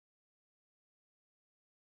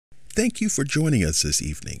Thank you for joining us this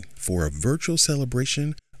evening for a virtual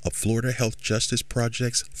celebration of Florida Health Justice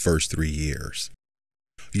Project's first 3 years.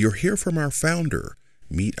 You'll hear from our founder,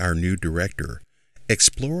 meet our new director,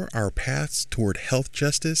 explore our paths toward health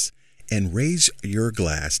justice, and raise your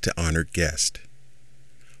glass to honored guests.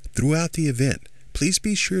 Throughout the event, please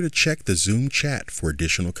be sure to check the Zoom chat for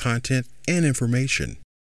additional content and information.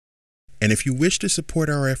 And if you wish to support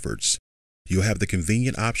our efforts, you'll have the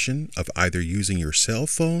convenient option of either using your cell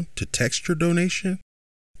phone to text your donation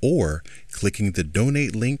or clicking the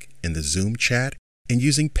donate link in the Zoom chat and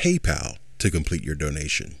using PayPal to complete your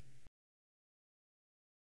donation.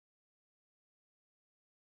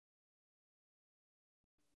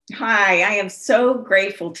 Hi, I am so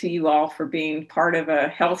grateful to you all for being part of a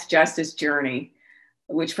health justice journey,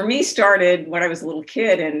 which for me started when I was a little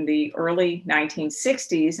kid in the early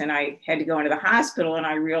 1960s, and I had to go into the hospital and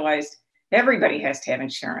I realized everybody has to have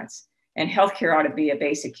insurance and healthcare ought to be a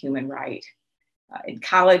basic human right. In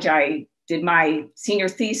college, I did my senior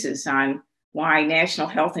thesis on why national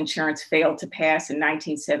health insurance failed to pass in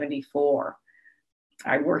 1974.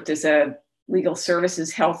 I worked as a legal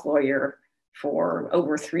services health lawyer for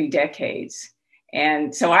over 3 decades.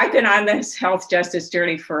 And so I've been on this health justice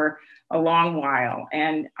journey for a long while,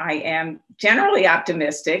 and I am generally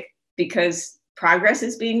optimistic because progress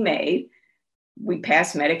is being made. We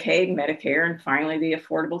passed Medicaid, Medicare, and finally the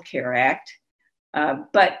Affordable Care Act.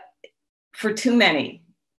 But for too many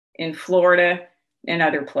in Florida and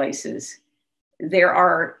other places, there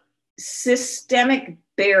are systemic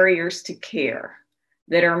barriers to care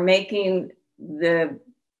that are making the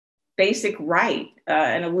basic right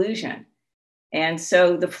an illusion. And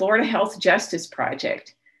so the Florida Health Justice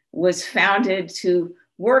Project was founded to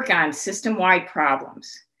work on system-wide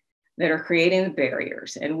problems that are creating the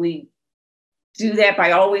barriers. And we do that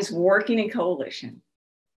by always working in coalition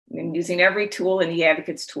and using every tool in the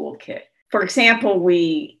advocate's toolkit. For example,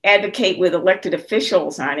 we advocate with elected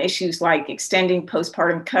officials on issues like extending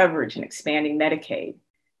postpartum coverage and expanding Medicaid.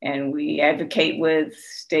 And we advocate with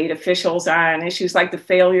state officials on issues like the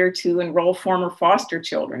failure to enroll former foster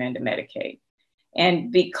children into Medicaid.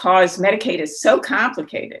 And because Medicaid is so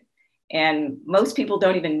complicated and most people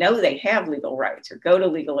don't even know they have legal rights or go to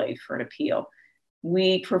legal aid for an appeal,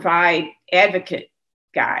 we provide advocate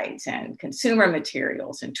guides and consumer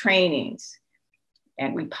materials and trainings.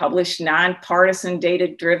 And we publish nonpartisan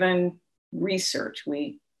data-driven research.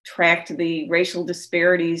 We tracked the racial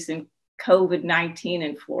disparities in COVID-19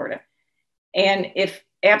 in Florida. And if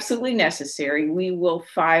absolutely necessary, we will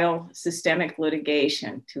file systemic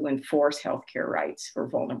litigation to enforce healthcare rights for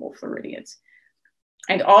vulnerable Floridians.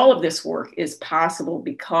 And all of this work is possible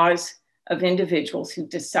because of individuals who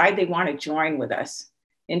decide they want to join with us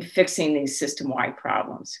in fixing these system-wide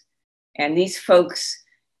problems. And these folks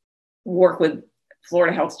work with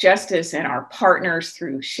Florida Health Justice and our partners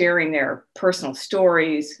through sharing their personal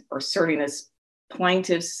stories or serving as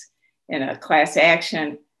plaintiffs in a class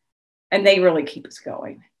action, and they really keep us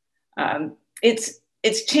going.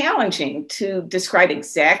 It's challenging to describe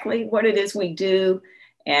exactly what it is we do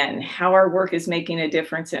and how our work is making a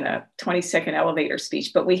difference in a 20-second elevator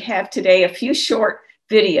speech, but we have today a few short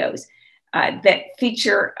videos that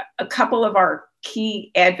feature a couple of our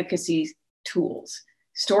key advocacy tools,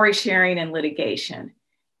 story sharing and litigation,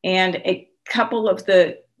 and a couple of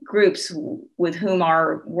the groups with whom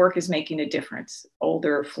our work is making a difference,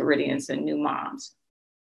 older Floridians and new moms.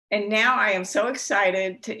 And now I am so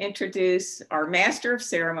excited to introduce our Master of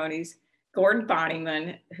Ceremonies, Gordon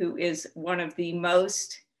Bonnymann, who is one of the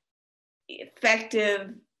most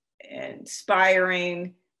effective,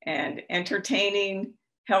 inspiring, and entertaining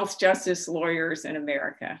health justice lawyers in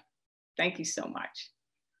America. Thank you so much.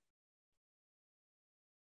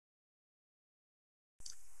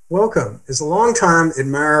 Welcome. As a longtime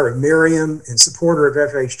admirer of Miriam and supporter of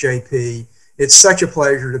FHJP, it's such a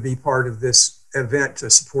pleasure to be part of this event to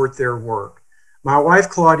support their work. My wife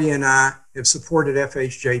Claudia and I have supported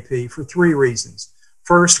FHJP for 3 reasons.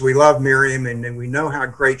 First, we love Miriam and we know how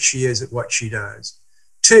great she is at what she does.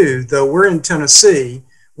 2, though we're in Tennessee,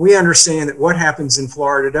 we understand that what happens in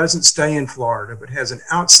Florida doesn't stay in Florida, but has an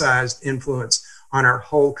outsized influence on our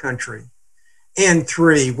whole country. And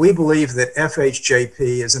 3, we believe that FHJP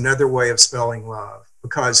is another way of spelling love,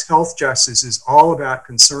 because health justice is all about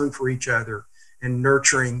concern for each other and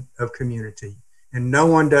nurturing of community. And no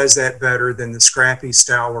one does that better than the scrappy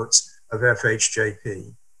stalwarts of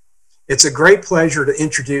FHJP. It's a great pleasure to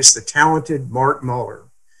introduce the talented Mark Mueller,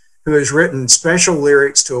 who has written special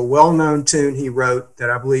lyrics to a well-known tune he wrote that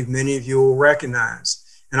I believe many of you will recognize.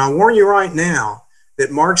 And I'll warn you right now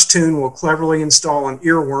that Mark's tune will cleverly install an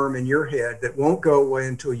earworm in your head that won't go away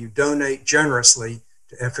until you donate generously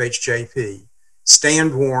to FHJP.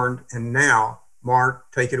 Stand warned, and now,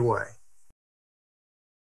 Mark, take it away.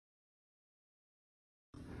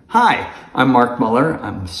 Hi, I'm Mark Mueller.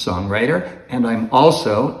 I'm a songwriter, and I'm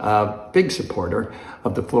also a big supporter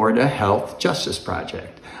of the Florida Health Justice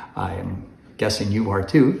Project. I am guessing you are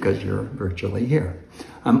too, because you're virtually here.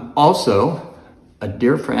 I'm also a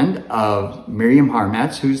dear friend of Miriam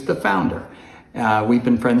Harmatz, who's the founder. We've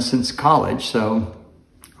been friends since college, so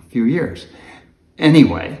a few years.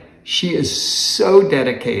 Anyway, she is so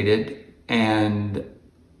dedicated and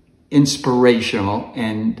inspirational,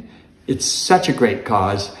 and it's such a great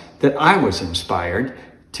cause that I was inspired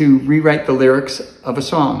to rewrite the lyrics of a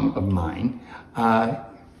song of mine.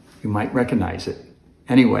 You might recognize it.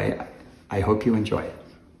 Anyway, I hope you enjoy it.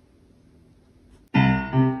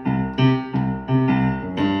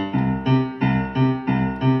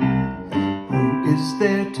 Who is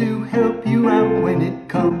there to help you out when it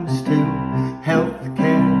comes to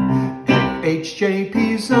healthcare?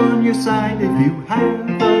 FHJP's on your side if you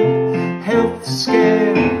have a health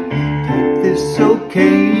scare. Take this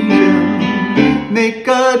occasion, make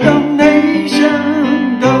a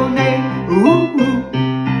donation, donate, ooh, ooh.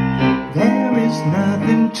 There is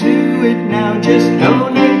nothing to it now, just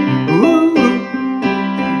donate, ooh.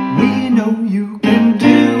 We know you can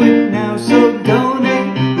do it now, so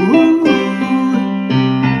donate, ooh.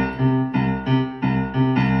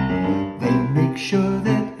 They make sure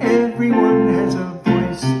that everyone has a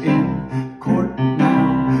voice in court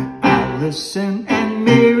now. Alison and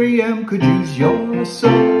Miriam could use your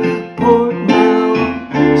support now.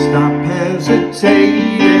 Stop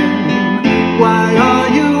hesitating. Why are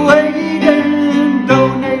you waiting?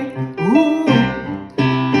 Donate. Ooh.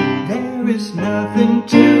 There is nothing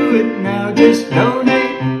to it now. Just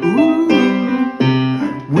donate. Ooh.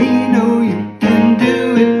 We know you can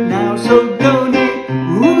do it now. So donate.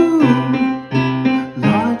 Ooh.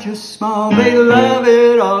 Large or small, they love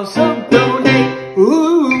it all. So donate.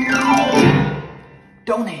 Ooh.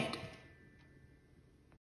 Donate.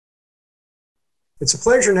 It's a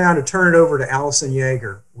pleasure now to turn it over to Alison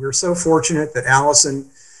Yager. We're so fortunate that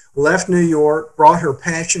Alison left New York, brought her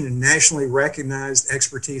passion and nationally recognized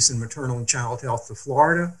expertise in maternal and child health to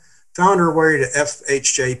Florida, found her way to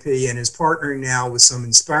FHJP, and is partnering now with some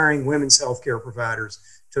inspiring women's healthcare providers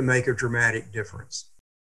to make a dramatic difference.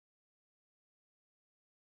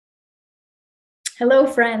 Hello,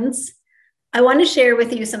 friends. I want to share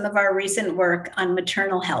with you some of our recent work on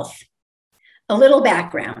maternal health. A little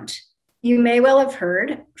background. You may well have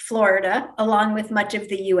heard Florida, along with much of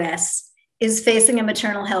the US, is facing a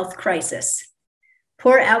maternal health crisis.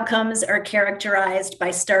 Poor outcomes are characterized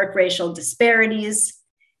by stark racial disparities,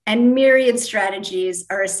 and myriad strategies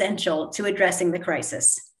are essential to addressing the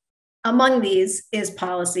crisis. Among these is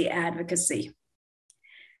policy advocacy.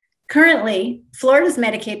 Currently, Florida's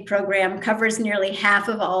Medicaid program covers nearly half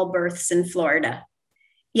of all births in Florida.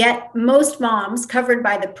 Yet most moms covered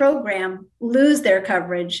by the program lose their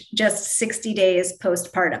coverage just 60 days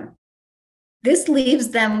postpartum. This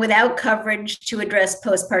leaves them without coverage to address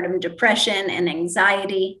postpartum depression and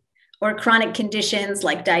anxiety, or chronic conditions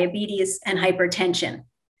like diabetes and hypertension.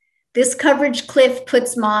 This coverage cliff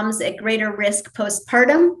puts moms at greater risk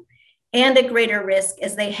postpartum and at greater risk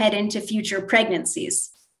as they head into future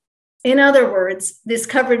pregnancies. In other words, this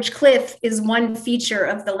coverage cliff is one feature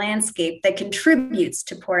of the landscape that contributes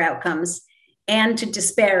to poor outcomes and to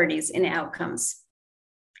disparities in outcomes.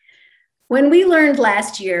 When we learned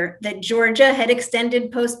last year that Georgia had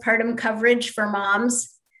extended postpartum coverage for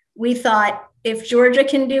moms, we thought, if Georgia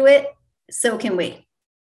can do it, so can we.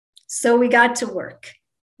 So we got to work.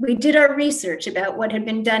 We did our research about what had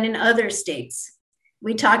been done in other states.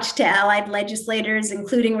 We talked to allied legislators,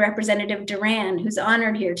 including Representative Duran, who's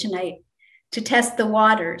honored here tonight, to test the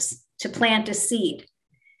waters, to plant a seed.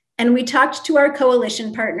 And we talked to our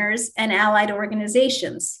coalition partners and allied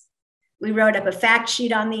organizations. We wrote up a fact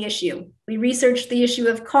sheet on the issue. We researched the issue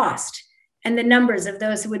of cost and the numbers of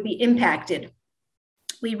those who would be impacted.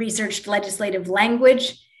 We researched legislative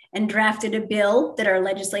language and drafted a bill that our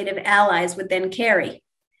legislative allies would then carry.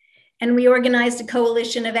 And we organized a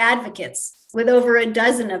coalition of advocates with over a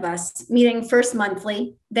dozen of us meeting first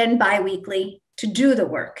monthly, then biweekly to do the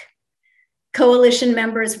work. Coalition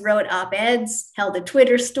members wrote op-eds, held a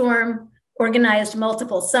Twitter storm, organized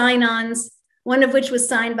multiple sign-ons, one of which was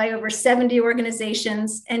signed by over 70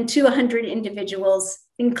 organizations and 200 individuals,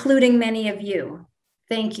 including many of you.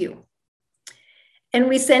 Thank you. And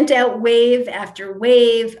we sent out wave after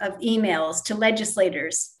wave of emails to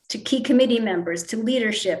legislators, to key committee members, to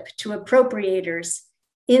leadership, to appropriators,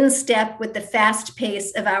 in step with the fast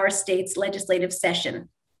pace of our state's legislative session.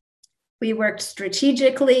 We worked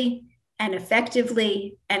strategically and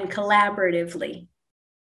effectively and collaboratively.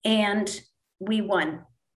 And we won.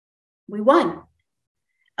 We won.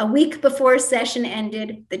 A week before session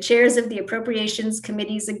ended, the chairs of the appropriations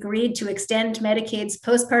committees agreed to extend Medicaid's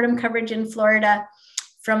postpartum coverage in Florida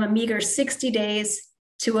from a meager 60 days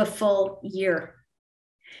to a full year.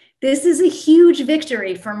 This is a huge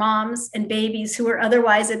victory for moms and babies who are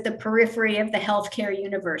otherwise at the periphery of the healthcare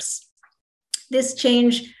universe. This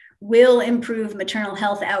change will improve maternal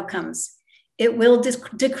health outcomes. It will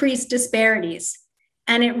decrease disparities,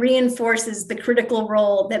 and it reinforces the critical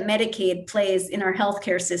role that Medicaid plays in our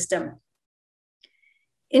healthcare system.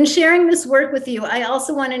 In sharing this work with you, I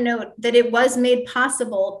also want to note that it was made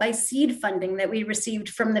possible by seed funding that we received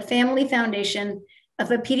from the Family Foundation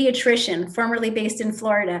of a pediatrician formerly based in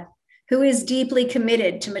Florida, who is deeply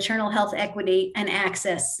committed to maternal health equity and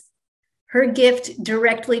access. Her gift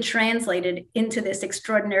directly translated into this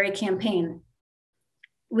extraordinary campaign.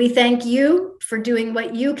 We thank you for doing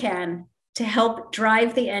what you can to help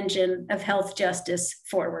drive the engine of health justice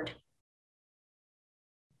forward.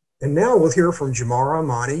 And now we'll hear from Jamara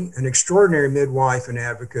Amani, an extraordinary midwife and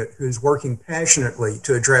advocate who is working passionately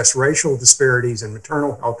to address racial disparities in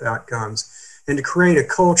maternal health outcomes and to create a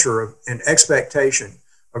culture of and expectation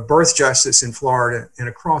of birth justice in Florida and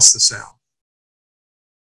across the South.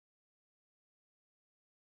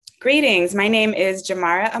 Greetings, my name is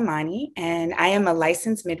Jamara Amani, and I am a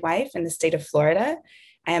licensed midwife in the state of Florida.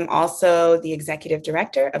 I am also the executive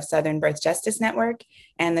director of Southern Birth Justice Network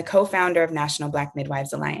and the co-founder of National Black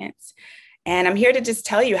Midwives Alliance. And I'm here to just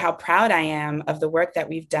tell you how proud I am of the work that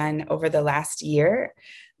we've done over the last year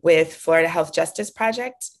with Florida Health Justice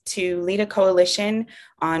Project to lead a coalition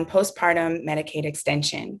on postpartum Medicaid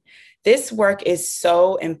extension. This work is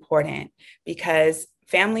so important because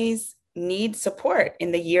families need support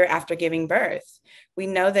in the year after giving birth. We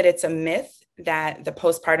know that it's a myth that the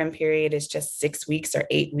postpartum period is just 6 weeks or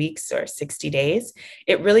 8 weeks or 60 days.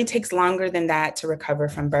 It really takes longer than that to recover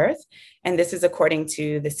from birth. And this is according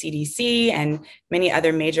to the CDC and many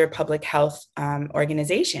other major public health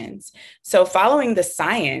organizations. So following the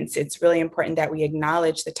science, it's really important that we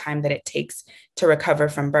acknowledge the time that it takes to recover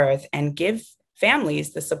from birth and give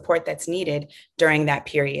families the support that's needed during that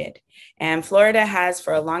period. And Florida has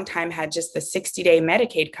for a long time had just the 60-day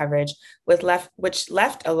Medicaid coverage which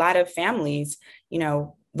left a lot of families,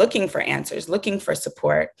 looking for answers, looking for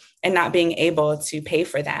support, and not being able to pay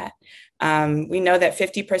for that. We know that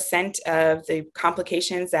 50% of the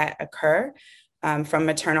complications that occur from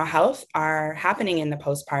maternal health are happening in the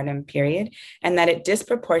postpartum period, and that it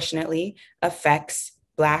disproportionately affects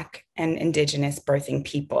Black and Indigenous birthing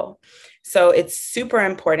people. So it's super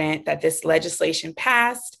important that this legislation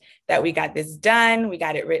passed, that we got this done, we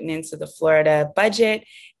got it written into the Florida budget,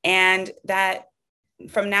 and that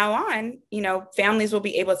from now on, families will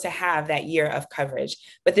be able to have that year of coverage.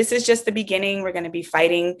 But this is just the beginning. We're going to be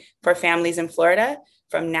fighting for families in Florida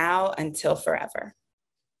from now until forever.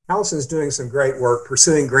 Alison's doing some great work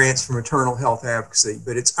pursuing grants for maternal health advocacy,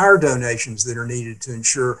 but it's our donations that are needed to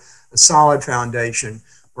ensure a solid foundation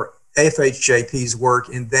for FHJP's work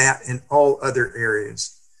in that and all other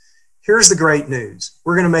areas. Here's the great news.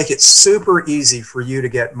 We're going to make it super easy for you to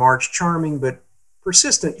get Mark's charming but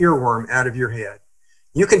persistent earworm out of your head.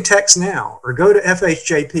 You can text now or go to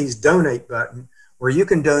FHJP's donate button where you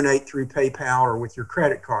can donate through PayPal or with your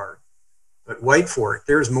credit card. But wait for it,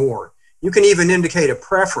 there's more. You can even indicate a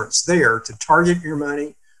preference there to target your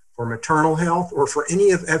money for maternal health or for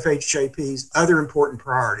any of FHJP's other important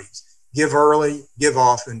priorities. Give early, give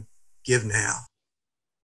often, give now.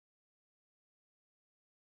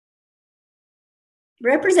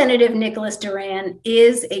 Representative Nicholas Duran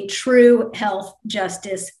is a true health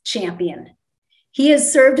justice champion. He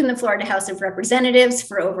has served in the Florida House of Representatives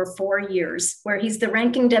for over 4 years, where he's the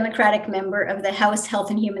ranking Democratic member of the House Health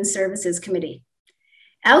and Human Services Committee.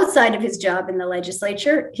 Outside of his job in the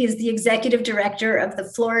legislature, he's the executive director of the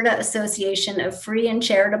Florida Association of Free and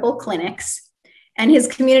Charitable Clinics, and his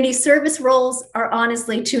community service roles are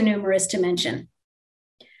honestly too numerous to mention.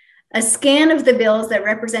 A scan of the bills that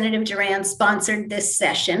Representative Duran sponsored this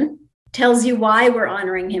session tells you why we're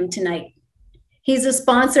honoring him tonight. He's a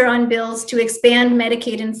sponsor on bills to expand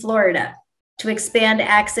Medicaid in Florida, to expand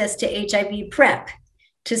access to HIV PrEP,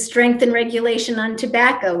 to strengthen regulation on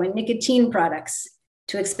tobacco and nicotine products,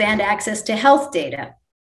 to expand access to health data.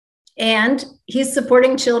 And he's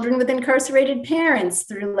supporting children with incarcerated parents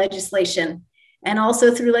through legislation. And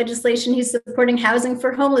also through legislation, he's supporting housing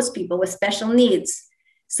for homeless people with special needs,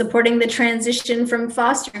 supporting the transition from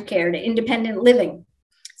foster care to independent living,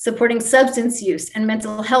 supporting substance use and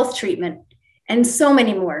mental health treatment, and so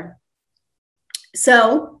many more.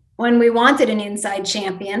 So When we wanted an inside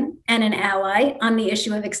champion and an ally on the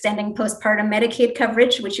issue of extending postpartum Medicaid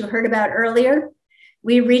coverage, which you heard about earlier,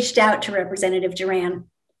 we reached out to Representative Duran.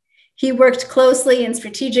 He worked closely and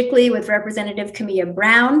strategically with Representative Camilla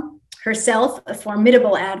Brown, herself a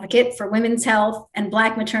formidable advocate for women's health and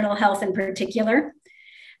Black maternal health in particular,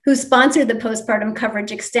 who sponsored the postpartum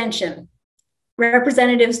coverage extension.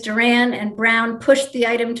 Representatives Duran and Brown pushed the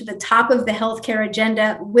item to the top of the healthcare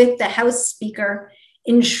agenda with the House Speaker,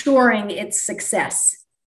 ensuring its success.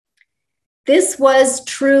 This was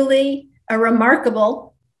truly a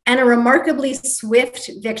remarkable and a remarkably swift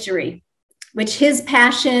victory, which his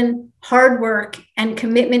passion, hard work, and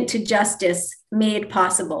commitment to justice made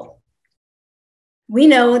possible. We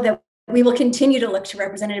know that we will continue to look to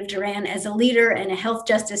Representative Duran as a leader and a health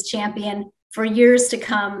justice champion for years to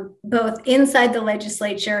come, both inside the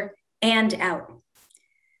legislature and out.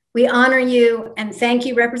 We honor you and thank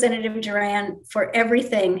you, Representative Duran, for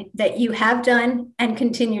everything that you have done and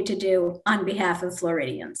continue to do on behalf of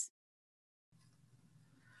Floridians.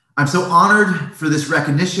 I'm so honored for this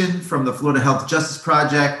recognition from the Florida Health Justice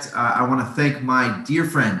Project. I want to thank my dear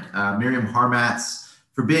friend, Miriam Harmatz,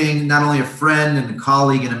 for being not only a friend and a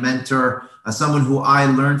colleague and a mentor, someone who I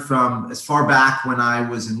learned from as far back when I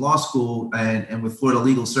was in law school and with Florida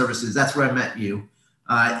Legal Services. That's where I met you.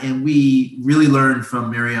 And we really learned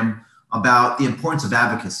from Miriam about the importance of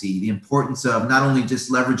advocacy, the importance of not only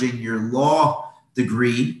just leveraging your law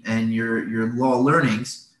degree and your law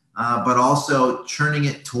learnings, but also churning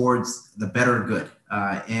it towards the better good.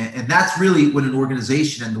 And that's really what an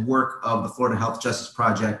organization and the work of the Florida Health Justice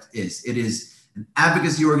Project is. It is an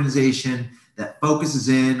advocacy organization that focuses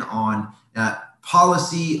in on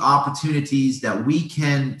policy opportunities that we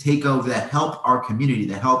can take over that help our community,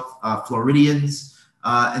 that help Floridians,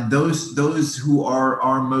 and those who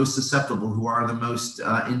are most susceptible, who are the most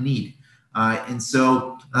in need. And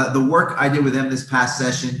so the work I did with them this past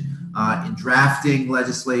session in drafting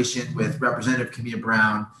legislation with Representative Camilla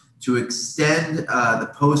Brown to extend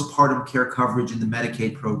the postpartum care coverage in the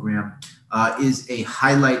Medicaid program is a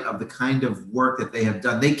highlight of the kind of work that they have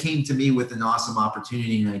done. They came to me with an awesome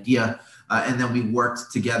opportunity and idea, and then we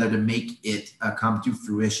worked together to make it come to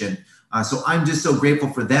fruition. So I'm just so grateful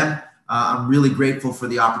for them. I'm really grateful for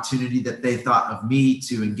the opportunity that they thought of me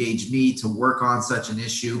to engage me to work on such an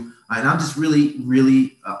issue. And I'm just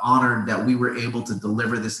really honored that we were able to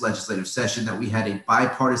deliver this legislative session, that we had a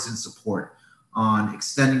bipartisan support on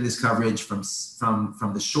extending this coverage from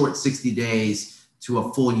the short 60 days to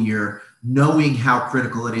a full year, knowing how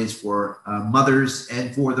critical it is for mothers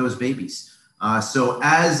and for those babies. So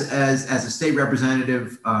as a state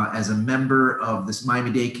representative, as a member of this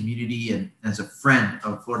Miami-Dade community, and as a friend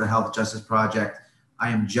of Florida Health Justice Project, I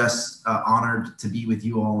am just honored to be with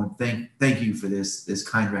you all, and thank you for this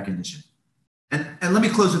kind recognition. And let me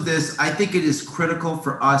close with this. I think it is critical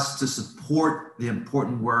for us to support the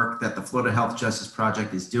important work that the Florida Health Justice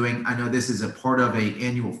Project is doing. I know this is a part of an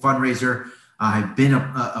annual fundraiser. I've been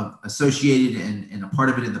associated and a part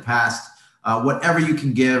of it in the past. Whatever you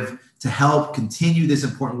can give to help continue this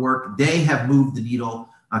important work. They have moved the needle,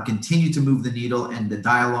 continue to move the needle, and the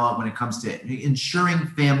dialogue when it comes to ensuring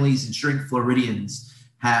families, ensuring Floridians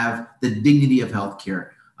have the dignity of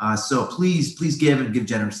healthcare. So please give and give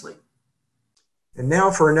generously. And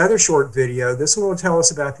now for another short video. This one will tell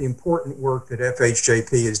us about the important work that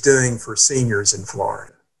FHJP is doing for seniors in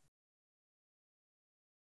Florida.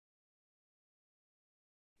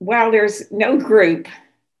 While there's no group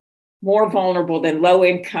more vulnerable than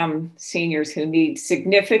low-income seniors who need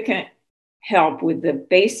significant help with the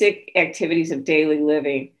basic activities of daily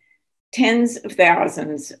living, tens of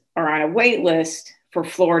thousands are on a wait list for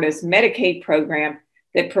Florida's Medicaid program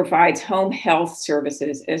that provides home health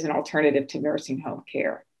services as an alternative to nursing home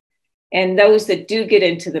care. And those that do get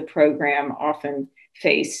into the program often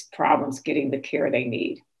face problems getting the care they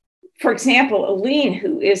need. For example, Aline,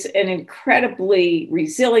 who is an incredibly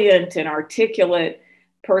resilient and articulate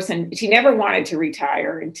person, she never wanted to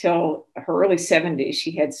retire until her early 70s.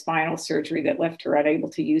 She had spinal surgery that left her unable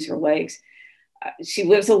to use her legs. She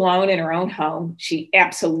lives alone in her own home. She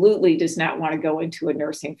absolutely does not want to go into a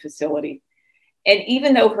nursing facility. And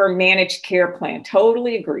even though her managed care plan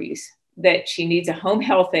totally agrees that she needs a home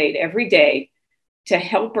health aide every day to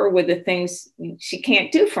help her with the things she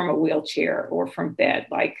can't do from a wheelchair or from bed,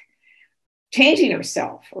 like changing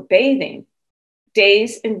herself or bathing,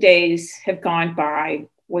 days and days have gone by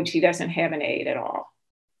when she doesn't have an aide at all.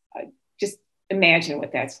 Just imagine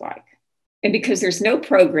what that's like. And because there's no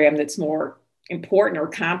program that's more important or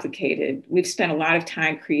complicated, we've spent a lot of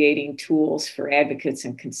time creating tools for advocates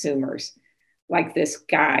and consumers, like this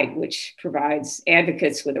guide, which provides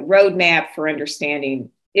advocates with a roadmap for understanding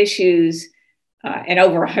issues, and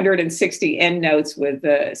over 160 endnotes with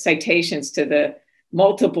citations to the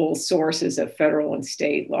multiple sources of federal and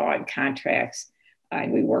state law and contracts.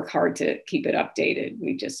 And we work hard to keep it updated.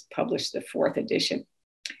 We just published the 4th edition.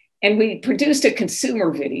 And we produced a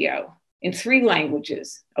consumer video in 3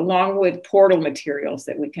 languages, along with portal materials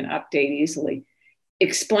that we can update easily,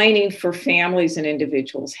 explaining for families and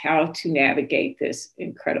individuals how to navigate this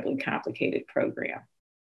incredibly complicated program.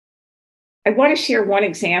 I want to share one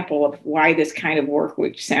example of why this kind of work,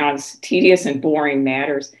 which sounds tedious and boring,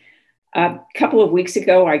 matters. A couple of weeks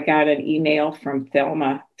ago, I got an email from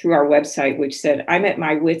Thelma through our website, which said, "I'm at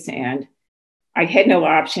my wit's end. I had no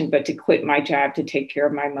option but to quit my job to take care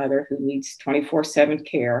of my mother who needs 24/7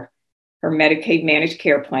 care. Her Medicaid managed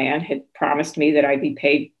care plan had promised me that I'd be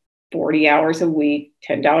paid 40 hours a week,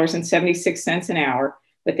 $10.76 an hour,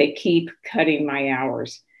 but they keep cutting my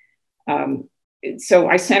hours." So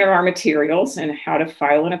I sent her our materials and how to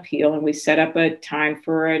file an appeal, and we set up a time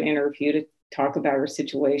for an interview to talk about her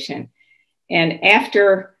situation. And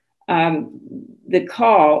after the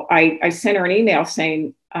call, I sent her an email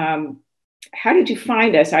saying, "How did you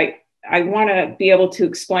find us? I want to be able to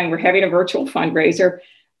explain, we're having a virtual fundraiser,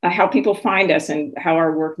 how people find us and how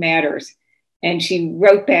our work matters." And she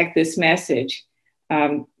wrote back this message: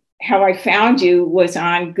 "How I found you was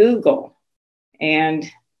on Google.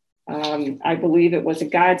 And I believe it was a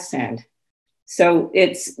godsend." So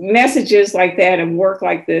it's messages like that and work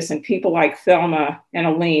like this and people like Thelma and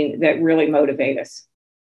Aline that really motivate us.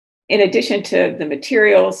 In addition to the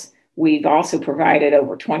materials, we've also provided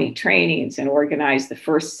over 20 trainings and organized the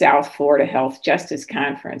first South Florida Health Justice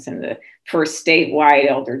Conference and the first statewide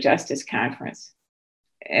Elder Justice Conference.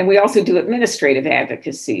 And we also do administrative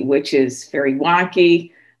advocacy, which is very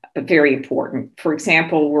wonky, but very important. For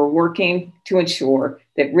example, we're working to ensure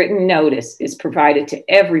that written notice is provided to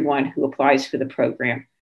everyone who applies for the program.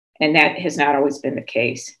 And that has not always been the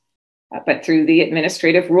case. But through the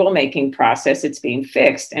administrative rulemaking process, it's being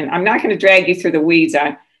fixed. And I'm not going to drag you through the weeds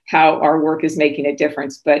on how our work is making a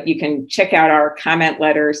difference, but you can check out our comment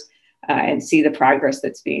letters and see the progress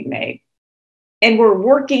that's being made. And we're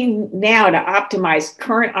working now to optimize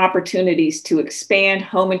current opportunities to expand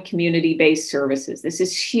home and community-based services. This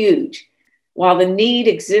is huge. While the need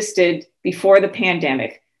existed before the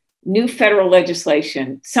pandemic, new federal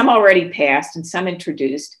legislation, some already passed and some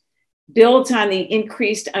introduced, builds on the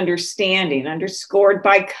increased understanding underscored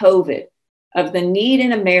by COVID of the need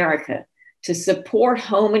in America to support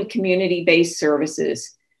home and community-based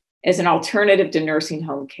services as an alternative to nursing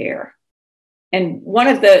home care. And one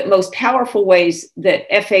of the most powerful ways that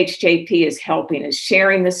FHJP is helping is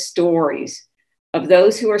sharing the stories of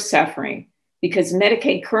those who are suffering because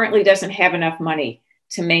Medicaid currently doesn't have enough money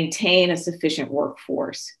to maintain a sufficient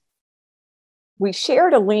workforce. We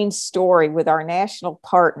shared Aline's story with our national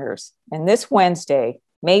partners, and this Wednesday,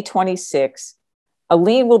 May 26,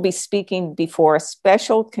 Aline will be speaking before a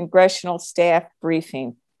special congressional staff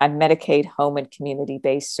briefing on Medicaid home and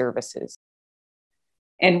community-based services.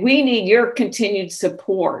 And we need your continued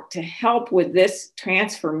support to help with this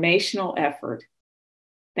transformational effort.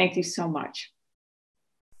 Thank you so much.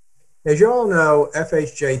 As you all know,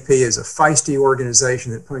 FHJP is a feisty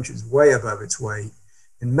organization that punches way above its weight,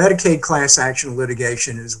 and Medicaid class action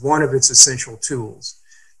litigation is one of its essential tools.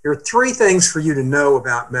 There are 3 things for you to know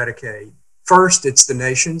about Medicaid. First, it's the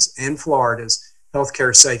nation's and Florida's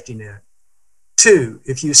healthcare safety net. 2,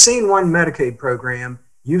 if you've seen one Medicaid program,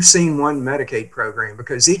 you've seen one Medicaid program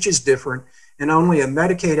because each is different and only a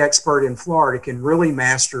Medicaid expert in Florida can really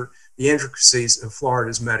master the intricacies of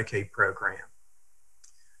Florida's Medicaid program.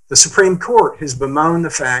 The Supreme Court has bemoaned the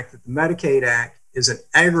fact that the Medicaid Act is an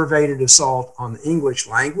aggravated assault on the English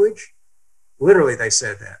language. Literally, they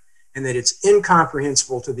said that, and that it's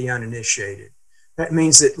incomprehensible to the uninitiated. That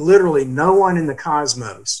means that literally no one in the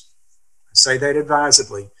cosmos, I say that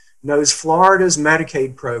advisedly, knows Florida's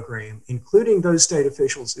Medicaid program, including those state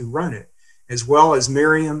officials who run it, as well as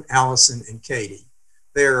Miriam, Alison, and Katie.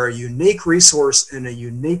 They are a unique resource in a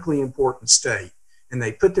uniquely important state, and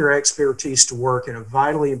they put their expertise to work in a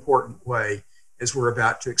vitally important way, as we're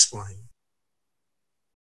about to explain.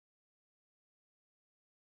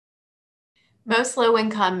 Most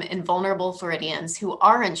low-income and vulnerable Floridians who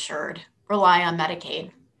are insured rely on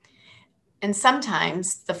Medicaid. And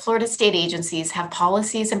sometimes the Florida state agencies have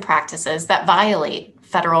policies and practices that violate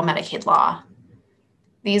federal Medicaid law.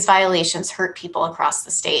 These violations hurt people across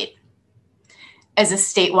the state. As a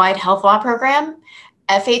statewide health law program,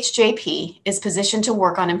 FHJP is positioned to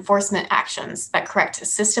work on enforcement actions that correct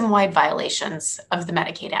system-wide violations of the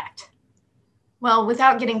Medicaid Act. Well,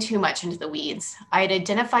 without getting too much into the weeds, I had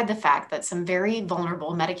identified the fact that some very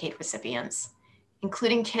vulnerable Medicaid recipients,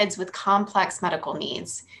 including kids with complex medical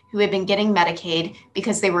needs who had been getting Medicaid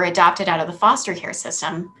because they were adopted out of the foster care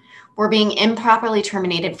system, were being improperly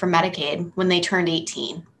terminated from Medicaid when they turned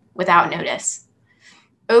 18 without notice.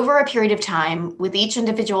 Over a period of time, with each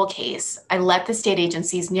individual case, I let the state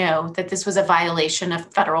agencies know that this was a violation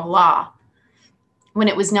of federal law. When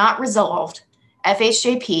it was not resolved,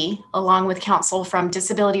 FHJP, along with counsel from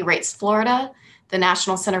Disability Rights Florida, the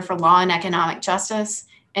National Center for Law and Economic Justice,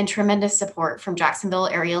 and tremendous support from Jacksonville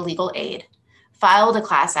Area Legal Aid, filed a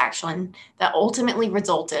class action that ultimately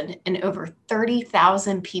resulted in over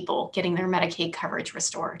 30,000 people getting their Medicaid coverage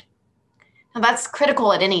restored. Now that's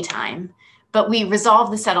critical at any time, but we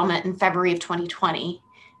resolved the settlement in February of 2020.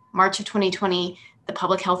 March of 2020, the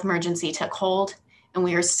public health emergency took hold, and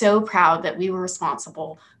we are so proud that we were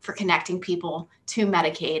responsible for connecting people to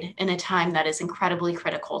Medicaid in a time that is incredibly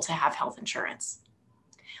critical to have health insurance.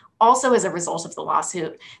 Also, as a result of the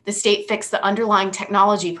lawsuit, the state fixed the underlying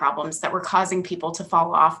technology problems that were causing people to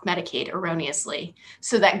fall off Medicaid erroneously,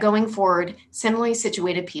 so that going forward, similarly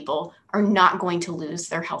situated people are not going to lose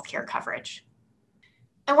their healthcare coverage.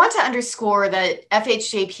 I want to underscore that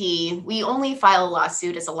FHJP, we only file a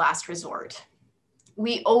lawsuit as a last resort.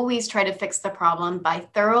 We always try to fix the problem by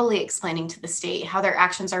thoroughly explaining to the state how their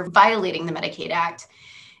actions are violating the Medicaid Act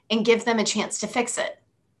and give them a chance to fix it,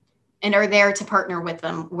 and are there to partner with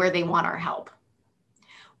them where they want our help.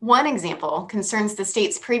 One example concerns the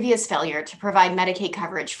state's previous failure to provide Medicaid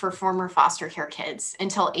coverage for former foster care kids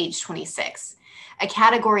until age 26, a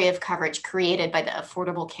category of coverage created by the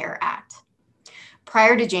Affordable Care Act.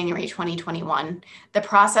 Prior to January 2021, the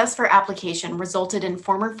process for application resulted in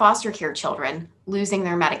former foster care children losing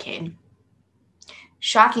their Medicaid.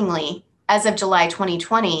 Shockingly, as of July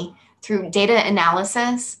 2020, through data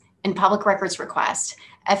analysis and public records request,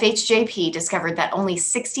 FHJP discovered that only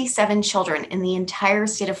 67 children in the entire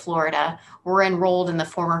state of Florida were enrolled in the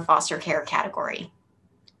former foster care category.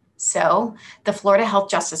 So, the Florida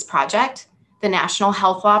Health Justice Project, the National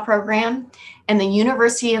Health Law Program, and the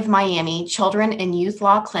University of Miami Children and Youth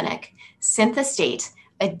Law Clinic sent the state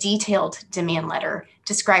a detailed demand letter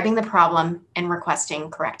describing the problem and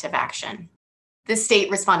requesting corrective action. The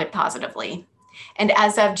state responded positively. And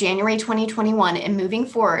as of January 2021 and moving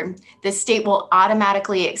forward, the state will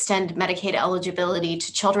automatically extend Medicaid eligibility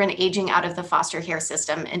to children aging out of the foster care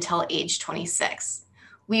system until age 26.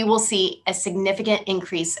 We will see a significant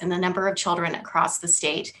increase in the number of children across the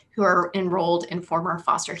state who are enrolled in former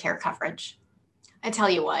foster care coverage. I tell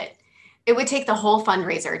you what, it would take the whole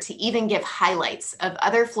fundraiser to even give highlights of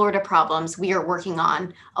other Florida problems we are working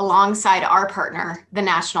on alongside our partner, the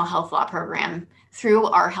National Health Law Program, through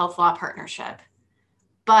our Health Law Partnership.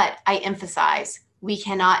 But I emphasize, we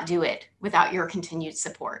cannot do it without your continued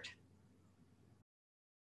support.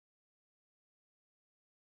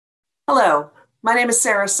 Hello, my name is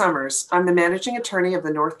Sarah Summers. I'm the managing attorney of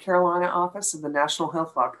the North Carolina office of the National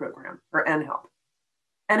Health Law Program, or NHELP.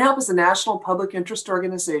 NHELP is a national public interest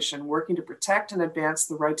organization working to protect and advance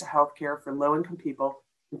the right to health care for low-income people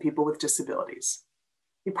and people with disabilities.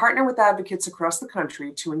 We partner with advocates across the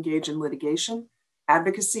country to engage in litigation,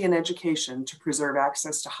 advocacy, and education to preserve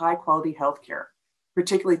access to high-quality health care,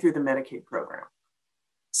 particularly through the Medicaid program.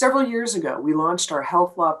 Several years ago, we launched our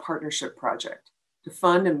Health Law Partnership Project to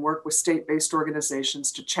fund and work with state-based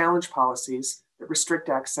organizations to challenge policies that restrict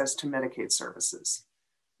access to Medicaid services.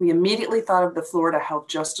 We immediately thought of the Florida Health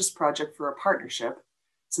Justice Project for a partnership,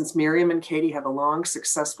 since Miriam and Katie have a long,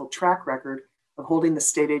 successful track record of holding the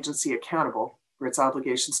state agency accountable for its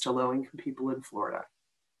obligations to low-income people in Florida.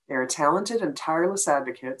 They are talented and tireless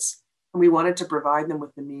advocates, and we wanted to provide them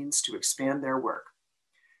with the means to expand their work.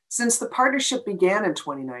 Since the partnership began in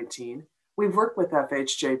 2019, we've worked with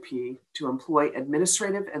FHJP to employ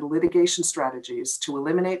administrative and litigation strategies to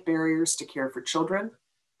eliminate barriers to care for children,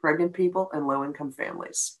 pregnant people, and low-income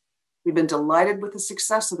families. We've been delighted with the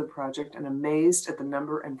success of the project and amazed at the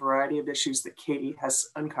number and variety of issues that Katie has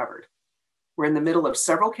uncovered. We're in the middle of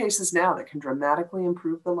several cases now that can dramatically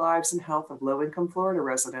improve the lives and health of low-income Florida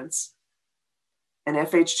residents, and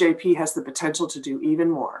FHJP has the potential to do even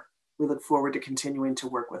more. We look forward to continuing to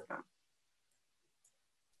work with them.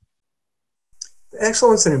 The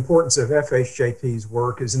excellence and importance of FHJP's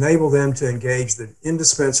work has enabled them to engage the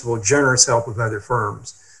indispensable, generous help of other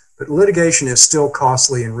firms. But litigation is still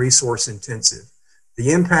costly and resource intensive.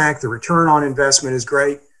 The impact, the return on investment is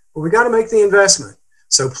great, but we got to make the investment.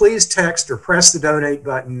 So please text or press the donate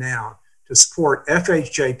button now to support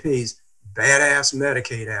FHJP's badass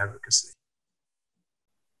Medicaid advocacy.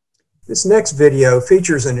 This next video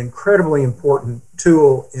features an incredibly important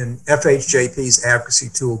tool in FHJP's advocacy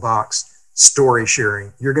toolbox, story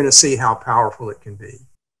sharing. You're going to see how powerful it can be.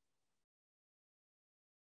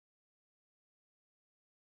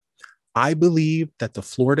 I believe that the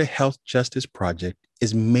Florida Health Justice Project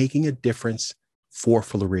is making a difference for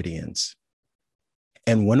Floridians.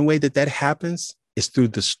 And one way that happens is through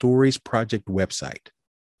the Stories Project website.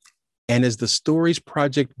 And as the Stories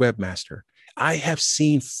Project webmaster, I have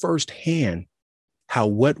seen firsthand how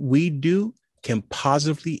what we do can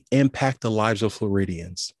positively impact the lives of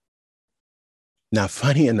Floridians. Now,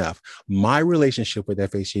 funny enough, my relationship with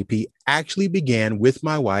FHJP actually began with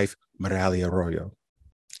my wife, Miralia Arroyo.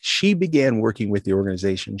 She began working with the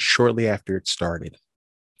organization shortly after it started.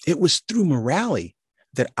 It was through Miralia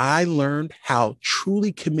that I learned how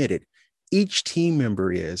truly committed each team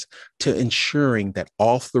member is to ensuring that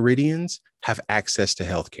all Floridians have access to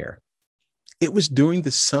healthcare. It was during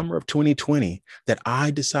the summer of 2020 that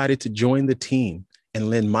I decided to join the team and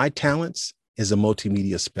lend my talents as a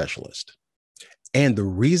multimedia specialist. And the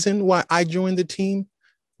reason why I joined the team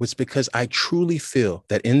was because I truly feel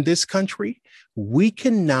that in this country, we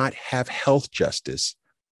cannot have health justice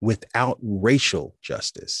without racial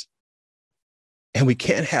justice. And we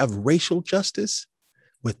can't have racial justice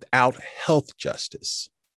without health justice.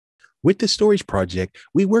 With the Stories Project,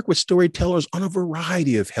 we work with storytellers on a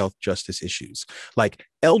variety of health justice issues, like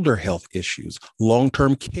elder health issues,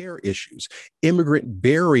 long-term care issues, immigrant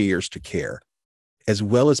barriers to care, as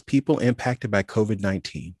well as people impacted by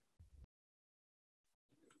COVID-19.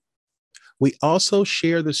 We also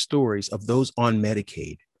share the stories of those on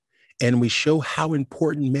Medicaid, and we show how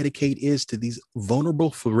important Medicaid is to these vulnerable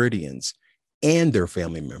Floridians and their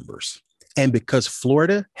family members. And because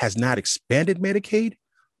Florida has not expanded Medicaid,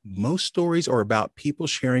 most stories are about people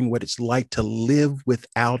sharing what it's like to live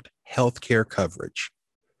without healthcare coverage.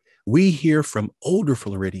 We hear from older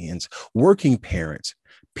Floridians, working parents,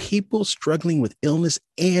 people struggling with illness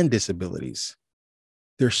and disabilities.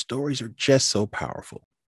 Their stories are just so powerful.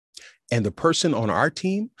 And the person on our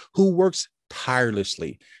team who works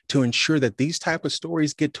tirelessly to ensure that these type of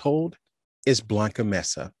stories get told is Blanca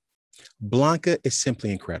Mesa. Blanca is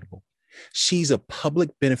simply incredible. She's a public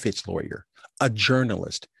benefits lawyer, a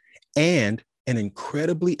journalist, and an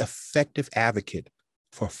incredibly effective advocate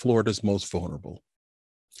for Florida's most vulnerable.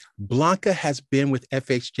 Blanca has been with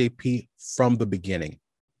FHJP from the beginning.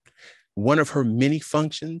 One of her many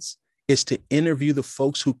functions is to interview the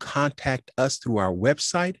folks who contact us through our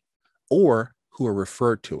website or who are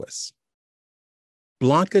referred to us.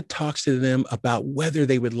 Blanca talks to them about whether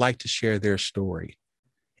they would like to share their story.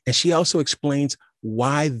 And she also explains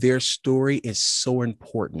why their story is so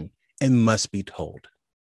important and must be told.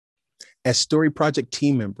 As Story Project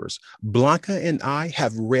team members, Blanca and I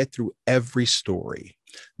have read through every story.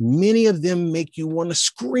 Many of them make you want to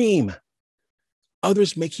scream.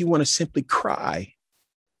 Others make you want to simply cry.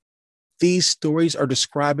 These stories are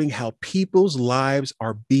describing how people's lives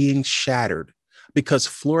are being shattered because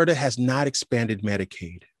Florida has not expanded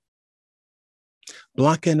Medicaid.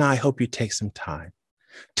 Blanca and I hope you take some time.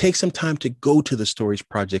 Take some time to go to the Stories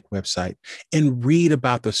Project website and read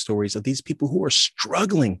about the stories of these people who are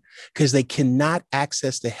struggling because they cannot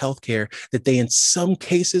access the healthcare that they in some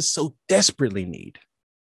cases so desperately need.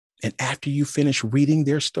 And after you finish reading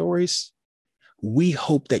their stories, we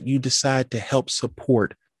hope that you decide to help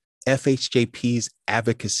support FHJP's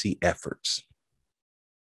advocacy efforts.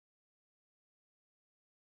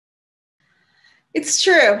 It's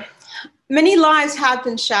true. Many lives have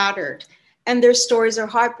been shattered, and their stories are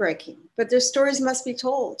heartbreaking, but their stories must be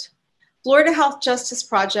told. Florida Health Justice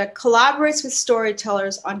Project collaborates with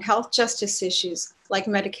storytellers on health justice issues like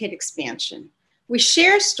Medicaid expansion. We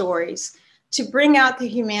share stories to bring out the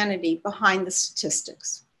humanity behind the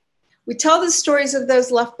statistics. We tell the stories of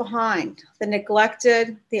those left behind, the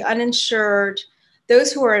neglected, the uninsured,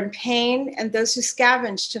 those who are in pain, and those who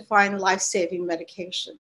scavenge to find life-saving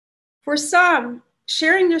medication. For some,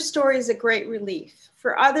 sharing their story is a great relief.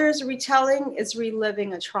 For others, retelling is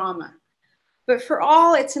reliving a trauma. But for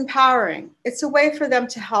all, it's empowering. It's a way for them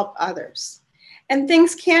to help others. And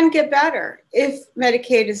things can get better if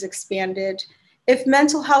Medicaid is expanded, if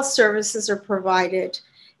mental health services are provided,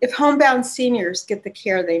 if homebound seniors get the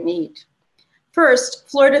care they need. First,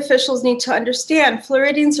 Florida officials need to understand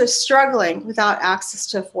Floridians are struggling without access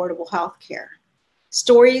to affordable health care.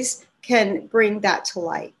 Stories can bring that to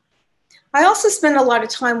light. I also spend a lot of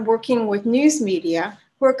time working with news media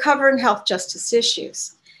who are covering health justice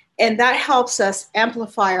issues, and that helps us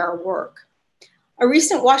amplify our work. A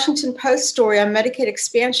recent Washington Post story on Medicaid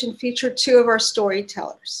expansion featured two of our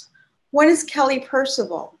storytellers. One is Kelly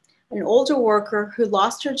Percival, an older worker who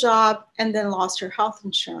lost her job and then lost her health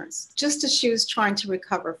insurance, just as she was trying to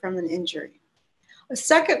recover from an injury. A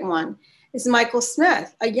second one is Michael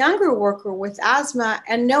Smith, a younger worker with asthma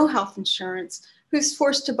and no health insurance, who's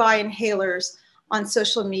forced to buy inhalers on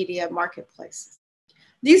social media marketplaces.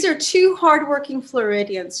 These are two hardworking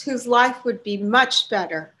Floridians whose life would be much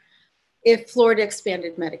better if Florida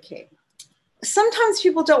expanded Medicaid. Sometimes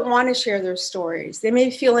people don't want to share their stories. They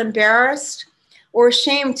may feel embarrassed or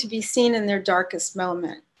ashamed to be seen in their darkest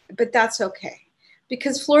moment, but that's okay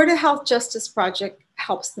because Florida Health Justice Project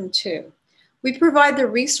helps them too. We provide the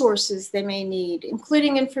resources they may need,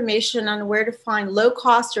 including information on where to find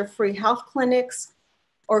low-cost or free health clinics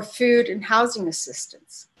or food and housing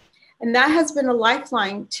assistance. And that has been a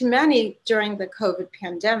lifeline to many during the COVID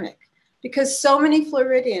pandemic because so many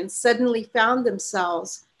Floridians suddenly found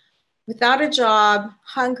themselves without a job,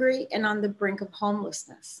 hungry, and on the brink of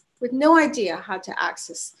homelessness, with no idea how to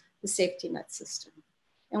access the safety net system.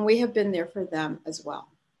 And we have been there for them as well.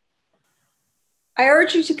 I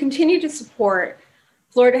urge you to continue to support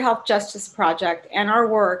Florida Health Justice Project and our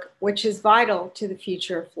work, which is vital to the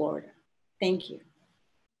future of Florida. Thank you.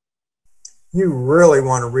 You really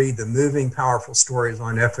want to read the moving, powerful stories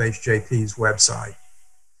on FHJP's website.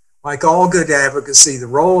 Like all good advocacy, the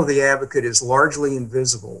role of the advocate is largely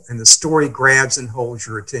invisible, and the story grabs and holds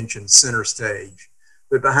your attention center stage.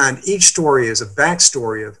 But behind each story is a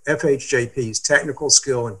backstory of FHJP's technical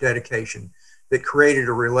skill and dedication that created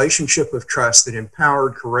a relationship of trust that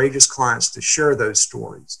empowered courageous clients to share those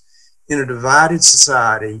stories. In a divided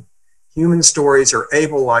society, human stories are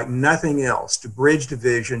able, like nothing else, to bridge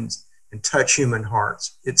divisions and touch human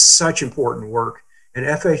hearts. It's such important work, and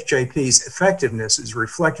FHJP's effectiveness is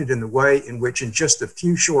reflected in the way in which in just a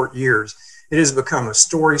few short years, it has become a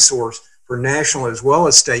story source for national as well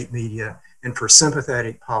as state media and for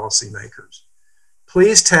sympathetic policymakers.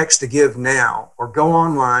 Please text to give now or go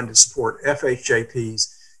online to support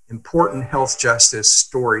FHJP's important health justice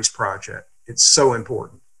stories project. It's so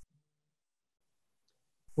important.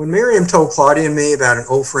 When Miriam told Claudia and me about an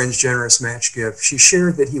old friend's generous match gift, she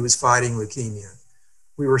shared that he was fighting leukemia.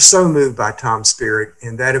 We were so moved by Tom's spirit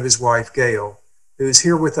and that of his wife, Gail, who is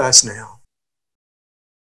here with us now.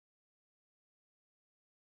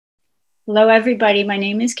 Hello, everybody. My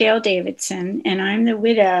name is Gail Davidson, and I'm the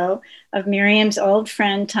widow of Miriam's old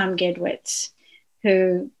friend, Tom Gidwitz,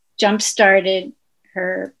 who jump-started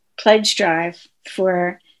her pledge drive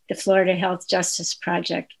for the Florida Health Justice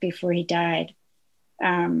Project before he died.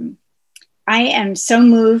 I am so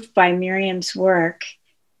moved by Miriam's work,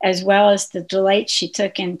 as well as the delight she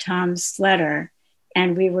took in Tom's letter.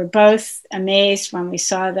 And we were both amazed when we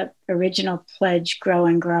saw the original pledge grow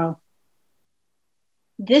and grow.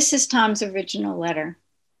 This is Tom's original letter.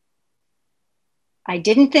 I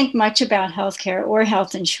didn't think much about healthcare or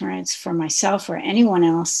health insurance for myself or anyone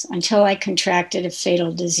else until I contracted a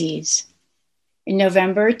fatal disease. In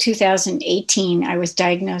November 2018, I was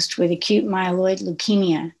diagnosed with acute myeloid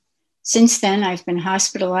leukemia. Since then, I've been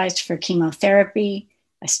hospitalized for chemotherapy,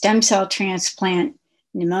 a stem cell transplant,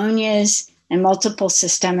 pneumonias, and multiple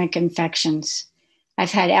systemic infections.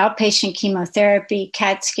 I've had outpatient chemotherapy,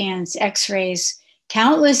 CAT scans, x-rays,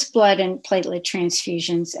 countless blood and platelet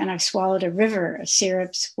transfusions, and I've swallowed a river of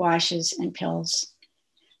syrups, washes, and pills.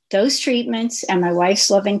 Those treatments and my wife's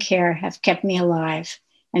loving care have kept me alive.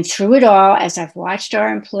 And through it all, as I've watched our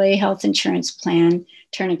employee health insurance plan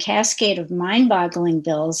turn a cascade of mind-boggling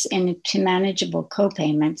bills into manageable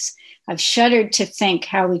co-payments, I've shuddered to think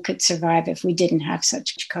how we could survive if we didn't have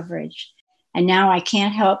such coverage. And now I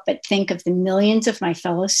can't help but think of the millions of my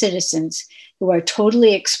fellow citizens who are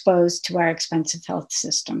totally exposed to our expensive health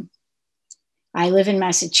system. I live in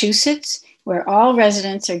Massachusetts, where all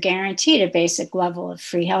residents are guaranteed a basic level of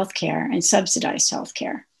free healthcare and subsidized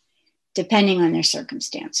healthcare, depending on their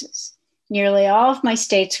circumstances. Nearly all of my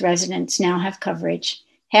state's residents now have coverage,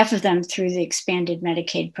 half of them through the expanded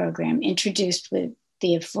Medicaid program introduced with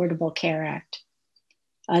the Affordable Care Act.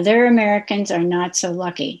 Other Americans are not so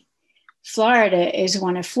lucky. Florida is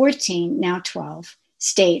one of 14, now 12,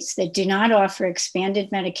 states that do not offer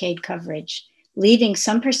expanded Medicaid coverage, leaving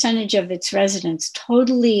some percentage of its residents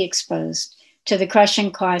totally exposed to the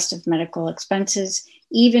crushing cost of medical expenses,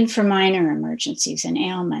 even for minor emergencies and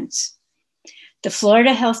ailments. The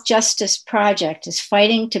Florida Health Justice Project is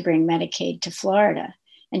fighting to bring Medicaid to Florida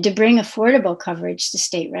and to bring affordable coverage to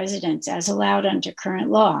state residents as allowed under current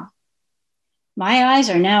law. My eyes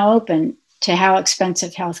are now open to how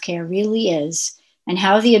expensive healthcare really is and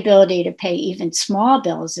how the ability to pay even small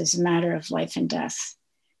bills is a matter of life and death.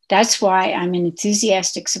 That's why I'm an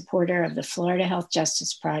enthusiastic supporter of the Florida Health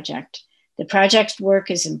Justice Project. The project's work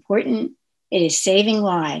is important. It is saving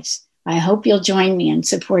lives. I hope you'll join me in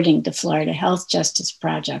supporting the Florida Health Justice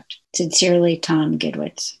Project. Sincerely, Tom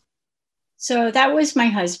Gidwitz. So that was my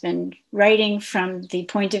husband writing from the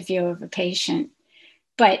point of view of a patient,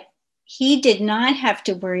 but he did not have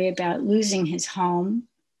to worry about losing his home,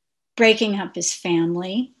 breaking up his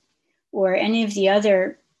family, or any of the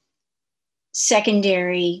other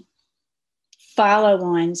secondary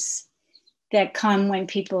follow-ons that come when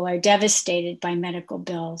people are devastated by medical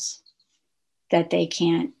bills that they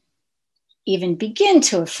can't even begin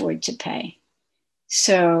to afford to pay.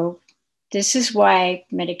 So this is why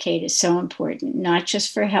Medicaid is so important, not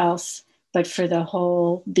just for health, but for the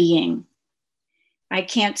whole being. I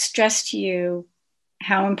can't stress to you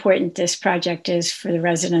how important this project is for the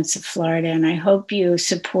residents of Florida, and I hope you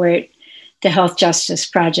support the Health Justice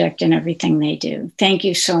Project and everything they do. Thank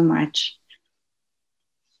you so much.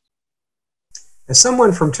 As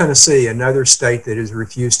someone from Tennessee, another state that has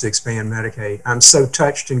refused to expand Medicaid, I'm so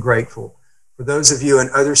touched and grateful for those of you in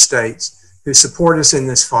other states who support us in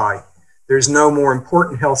this fight. There's no more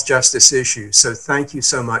important health justice issue, so thank you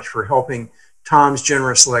so much for helping Tom's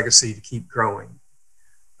generous legacy to keep growing.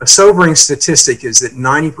 A sobering statistic is that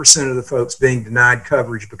 90% of the folks being denied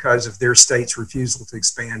coverage because of their state's refusal to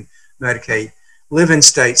expand Medicaid live in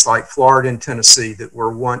states like Florida and Tennessee that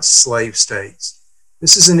were once slave states.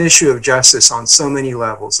 This is an issue of justice on so many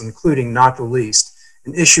levels, including, not the least,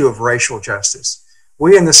 an issue of racial justice.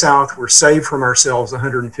 We in the South were saved from ourselves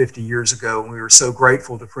 150 years ago, and we were so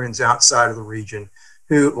grateful to friends outside of the region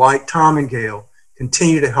who, like Tom and Gail,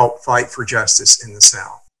 continue to help fight for justice in the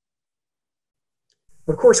South.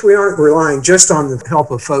 Of course, we aren't relying just on the help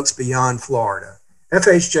of folks beyond Florida.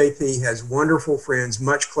 FHJP has wonderful friends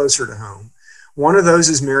much closer to home. One of those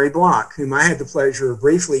is Mary Block, whom I had the pleasure of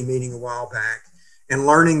briefly meeting a while back and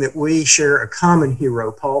learning that we share a common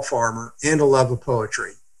hero, Paul Farmer, and a love of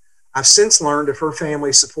poetry. I've since learned of her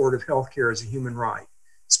family's support of healthcare as a human right,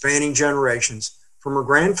 spanning generations from her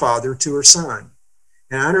grandfather to her son.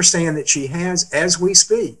 And I understand that she has, as we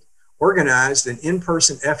speak, organized an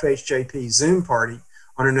in-person FHJP Zoom party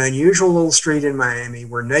on an unusual little street in Miami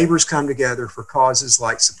where neighbors come together for causes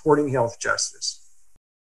like supporting health justice.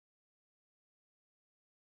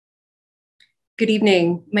 Good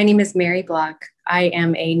evening. My name is Mary Block. I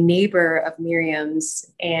am a neighbor of Miriam's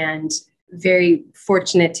and very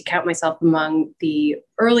fortunate to count myself among the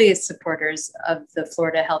earliest supporters of the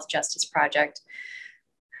Florida Health Justice Project.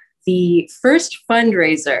 The first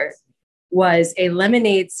fundraiser was a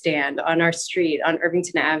lemonade stand on our street on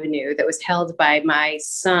Irvington Avenue that was held by my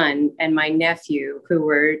son and my nephew, who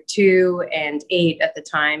were 2 and 8 at the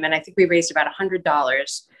time. And I think we raised about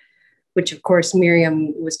 $100, which of course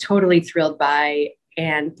Miriam was totally thrilled by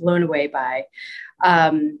and blown away by.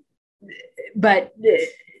 But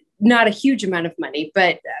not a huge amount of money.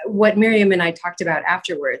 But what Miriam and I talked about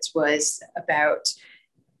afterwards was about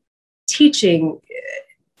teaching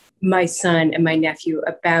my son and my nephew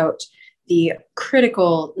about the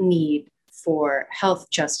critical need for health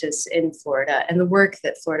justice in Florida and the work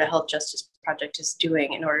that Florida Health Justice Project is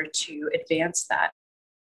doing in order to advance that.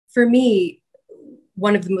 For me,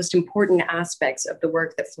 one of the most important aspects of the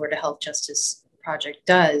work that Florida Health Justice Project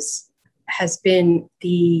does has been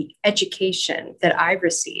the education that I've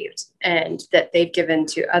received and that they've given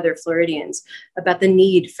to other Floridians about the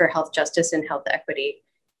need for health justice and health equity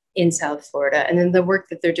in South Florida, and then the work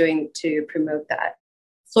that they're doing to promote that.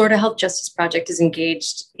 Florida Health Justice Project is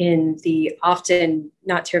engaged in the often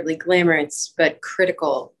not terribly glamorous, but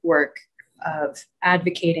critical work of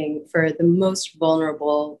advocating for the most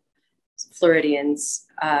vulnerable Floridians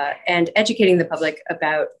and educating the public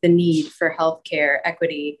about the need for healthcare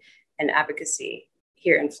equity and advocacy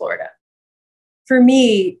here in Florida. For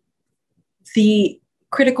me, the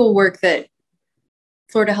critical work that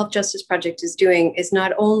Florida Health Justice Project is doing is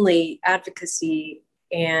not only advocacy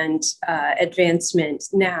and advancement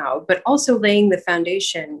now, but also laying the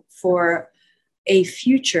foundation for a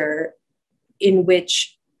future in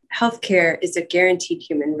which healthcare is a guaranteed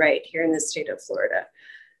human right here in the state of Florida.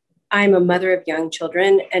 I'm a mother of young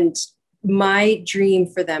children, and my dream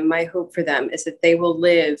for them, my hope for them is that they will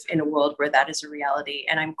live in a world where that is a reality.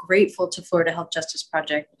 And I'm grateful to Florida Health Justice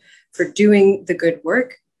Project for doing the good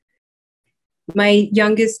work. My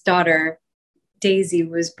youngest daughter, Daisy,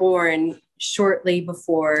 was born shortly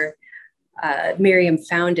before Miriam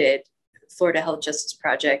founded Florida Health Justice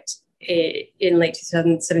Project in late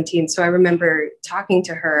 2017. So I remember talking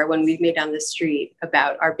to her when we made down the street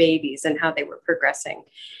about our babies and how they were progressing.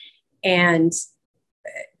 And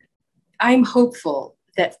I'm hopeful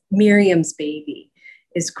that Miriam's baby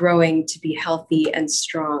is growing to be healthy and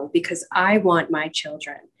strong, because I want my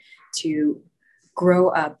children to grow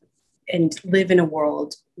up and live in a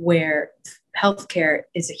world where healthcare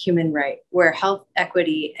is a human right, where health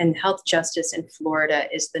equity and health justice in Florida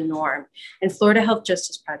is the norm. And Florida Health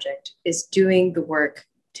Justice Project is doing the work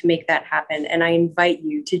to make that happen. And I invite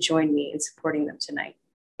you to join me in supporting them tonight.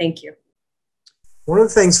 Thank you. One of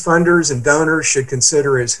the things funders and donors should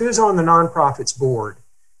consider is who's on the nonprofit's board.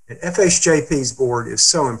 And FHJP's board is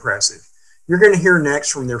so impressive. You're going to hear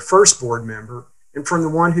next from their first board member and from the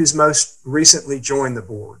one who's most recently joined the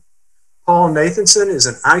board. Paul Nathanson is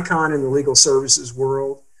an icon in the legal services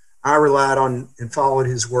world. I relied on and followed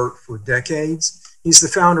his work for decades. He's the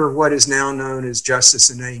founder of what is now known as Justice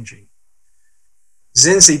in Aging.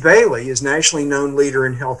 Zinzi Bailey is a nationally known leader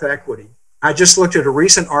in health equity. I just looked at a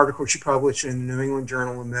recent article she published in the New England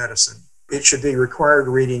Journal of Medicine. It should be required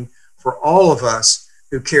reading for all of us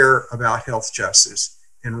who care about health justice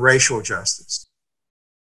and racial justice.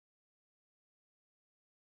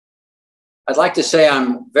 I'd like to say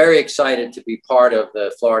I'm very excited to be part of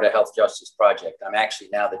the Florida Health Justice Project. I'm actually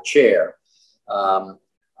now the chair.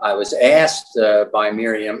 I was asked by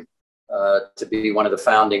Miriam to be one of the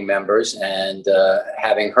founding members, and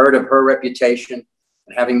having heard of her reputation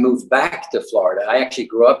and having moved back to Florida, I actually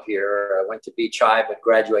grew up here. I went to Beach High, but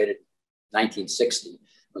graduated in 1960.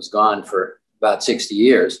 Was gone for about 60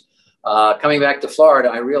 years. Coming back to Florida,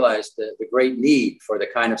 I realized the great need for the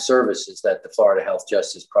kind of services that the Florida Health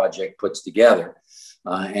Justice Project puts together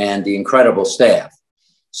and the incredible staff.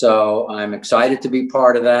 So I'm excited to be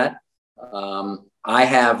part of that. I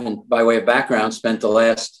have, by way of background, spent the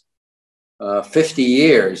last 50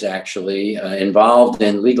 years actually involved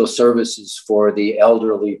in legal services for the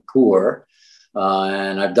elderly poor.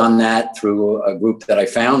 And I've done that through a group that I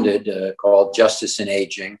founded called Justice in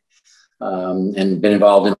Aging. And been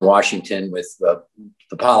involved in Washington with the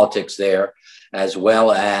politics there, as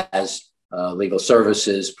well as legal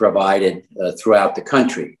services provided throughout the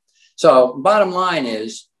country. So bottom line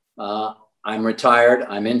is, I'm retired,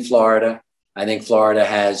 I'm in Florida. I think Florida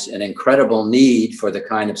has an incredible need for the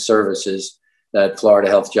kind of services that Florida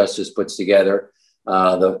Health Justice puts together.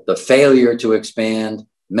 The failure to expand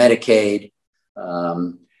Medicaid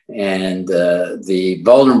and the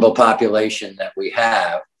vulnerable population that we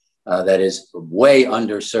have that is way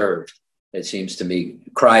underserved, it seems to me,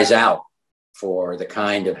 cries out for the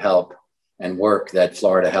kind of help and work that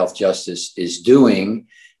Florida Health Justice is doing,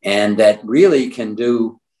 and that really can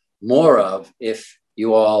do more of if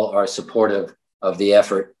you all are supportive of the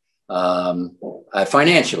effort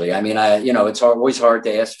financially. I mean, it's always hard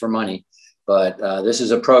to ask for money, but this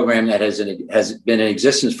is a program that has been in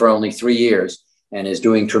existence for only 3 years and is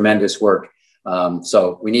doing tremendous work.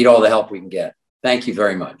 So we need all the help we can get. Thank you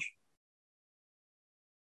very much.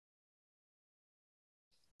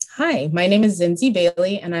 Hi, my name is Zinzi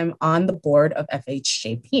Bailey, and I'm on the board of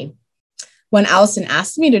FHJP. When Alison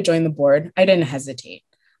asked me to join the board, I didn't hesitate.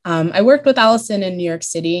 I worked with Alison in New York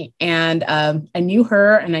City, and I knew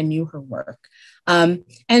her and I knew her work.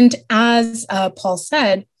 And as Paul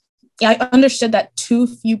said, I understood that too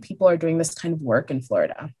few people are doing this kind of work in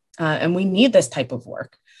Florida, and we need this type of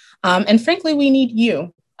work. And frankly, we need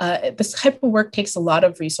you. This type of work takes a lot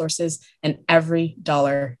of resources, and every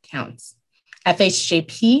dollar counts.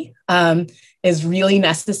 FHJP is really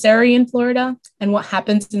necessary in Florida, and what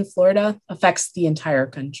happens in Florida affects the entire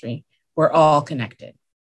country. We're all connected.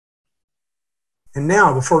 And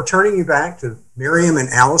now, before turning you back to Miriam and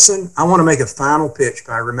Alison, I want to make a final pitch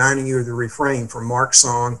by reminding you of the refrain from Mark's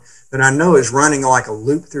song that I know is running like a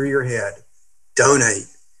loop through your head. Donate.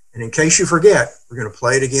 And in case you forget, we're going to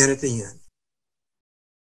play it again at the end.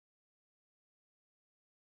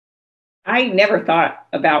 I never thought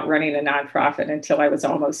about running a nonprofit until I was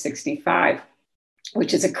almost 65,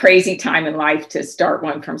 which is a crazy time in life to start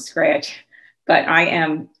one from scratch. But I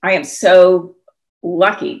am so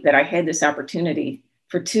lucky that I had this opportunity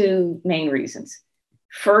for two main reasons.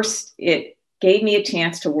 First, it gave me a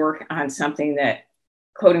chance to work on something that,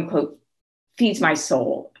 quote unquote, feeds my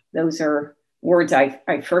soul. Those are words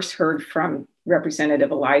I first heard from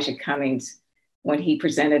Representative Elijah Cummings when he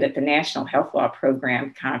presented at the National Health Law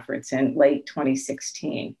Program Conference in late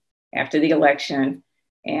 2016 after the election.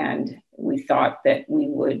 And we thought that we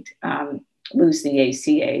would lose the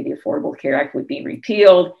ACA, the Affordable Care Act would be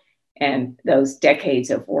repealed, and those decades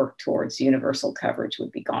of work towards universal coverage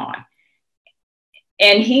would be gone.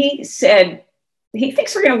 And he said, he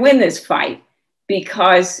thinks we're going to win this fight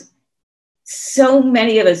because so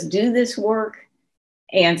many of us do this work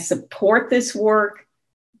and support this work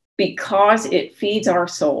because it feeds our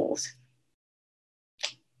souls.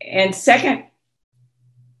 And second,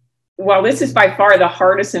 while this is by far the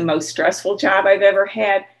hardest and most stressful job I've ever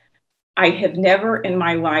had, I have never in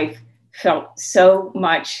my life felt so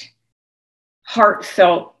much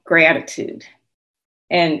heartfelt gratitude.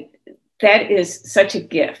 And that is such a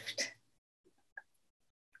gift.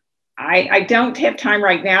 I don't have time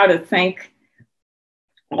right now to thank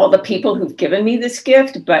all the people who've given me this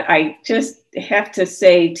gift, but I just have to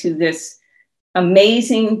say to this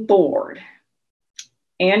amazing board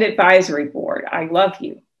and advisory board, I love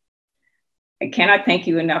you. I cannot thank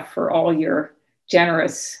you enough for all your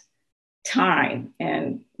generous time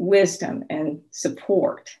and wisdom and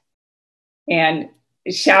support. And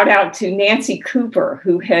shout out to Nancy Cooper,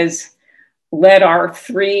 who has led our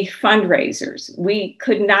 3 fundraisers. We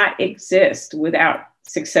could not exist without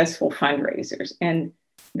successful fundraisers, and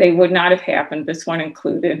they would not have happened, this one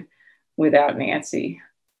included, without Nancy.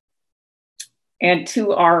 And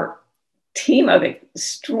to our team of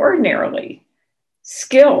extraordinarily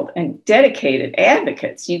skilled and dedicated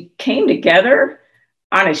advocates, you came together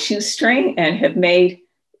on a shoestring and have made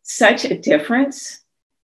such a difference.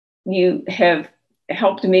 You have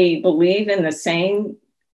helped me believe in the saying,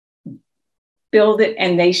 build it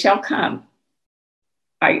and they shall come.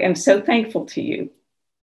 I am so thankful to you.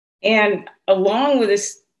 And along with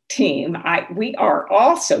this team, we are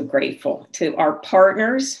also grateful to our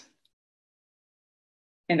partners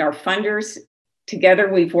and our funders. Together,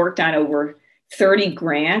 we've worked on over 30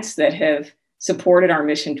 grants that have supported our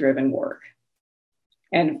mission-driven work.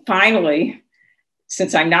 And finally,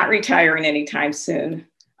 since I'm not retiring anytime soon,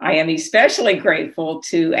 I am especially grateful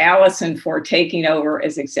to Alison for taking over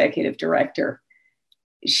as executive director.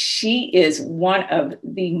 She is one of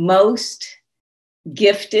the most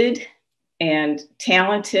gifted and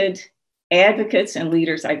talented advocates and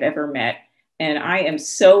leaders I've ever met. And I am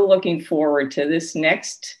so looking forward to this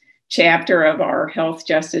next chapter of our health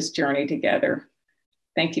justice journey together.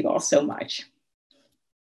 Thank you all so much.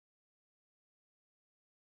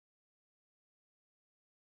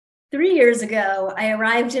 Three years ago, I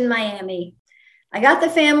arrived in Miami. I got the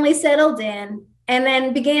family settled in and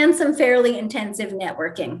then began some fairly intensive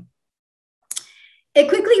networking. It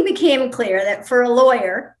quickly became clear that for a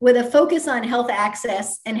lawyer with a focus on health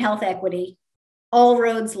access and health equity, all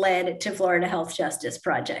roads led to Florida Health Justice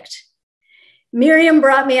Project. Miriam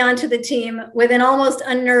brought me onto the team with an almost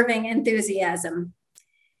unnerving enthusiasm.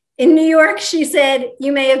 In New York, she said,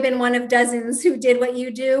 "You may have been one of dozens who did what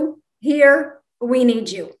you do. Here, we need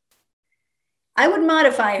you." I would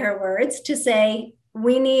modify her words to say,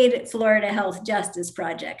 we need Florida Health Justice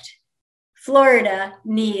Project. Florida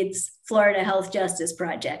needs Florida Health Justice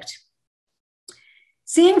Project.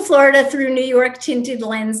 Seeing Florida through New York tinted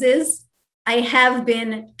lenses, I have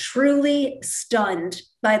been truly stunned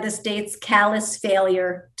by the state's callous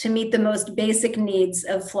failure to meet the most basic needs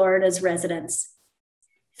of Florida's residents.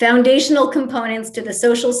 Foundational components to the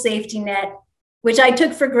social safety net, which I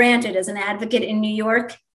took for granted as an advocate in New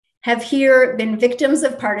York, have here been victims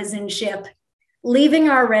of partisanship, leaving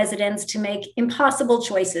our residents to make impossible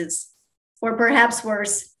choices, or perhaps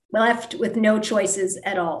worse, left with no choices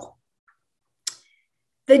at all.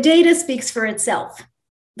 The data speaks for itself.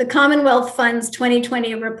 The Commonwealth Fund's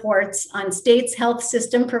 2020 reports on states' health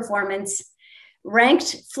system performance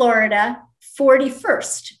ranked Florida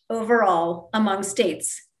 41st overall among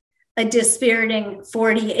states, a dispiriting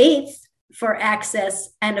 48th for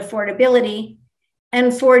access and affordability,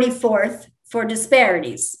 and 44th for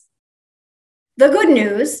disparities. The good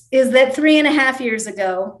news is that 3.5 years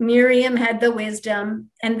ago, Miriam had the wisdom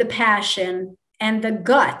and the passion and the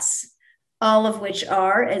guts, all of which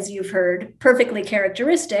are, as you've heard, perfectly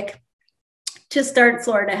characteristic, to start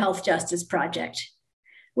Florida Health Justice Project.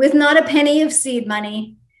 With not a penny of seed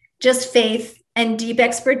money, just faith and deep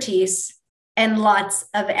expertise and lots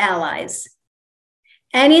of allies.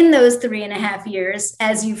 And in those 3.5 years,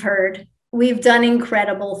 as you've heard, we've done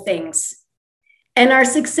incredible things. And our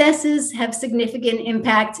successes have significant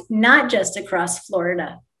impact, not just across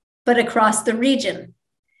Florida, but across the region.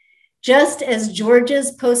 Just as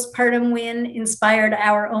Georgia's postpartum win inspired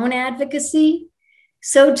our own advocacy,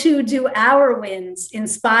 so too do our wins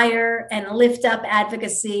inspire and lift up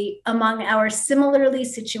advocacy among our similarly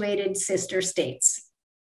situated sister states.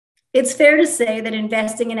 It's fair to say that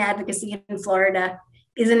investing in advocacy in Florida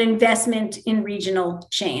is an investment in regional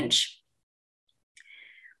change.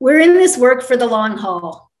 We're in this work for the long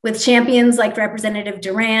haul, with champions like Representative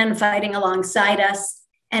Duran fighting alongside us,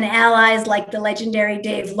 and allies like the legendary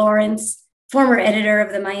Dave Lawrence, former editor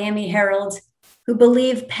of the Miami Herald, who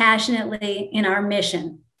believe passionately in our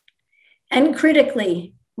mission. And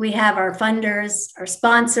critically, we have our funders, our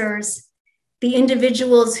sponsors, the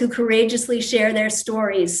individuals who courageously share their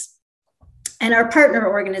stories, and our partner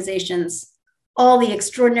organizations, all the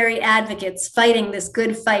extraordinary advocates fighting this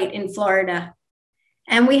good fight in Florida.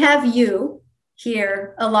 And we have you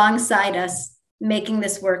here alongside us making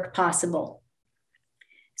this work possible.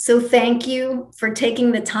 So thank you for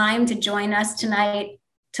taking the time to join us tonight,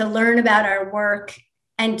 to learn about our work,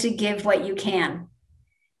 and to give what you can.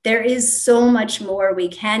 There is so much more we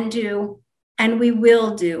can do and we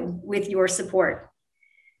will do with your support.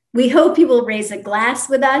 We hope you will raise a glass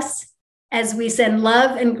with us as we send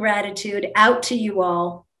love and gratitude out to you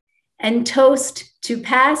all and toast to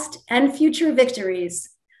past and future victories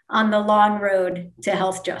on the long road to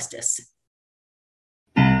health justice.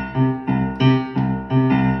 Who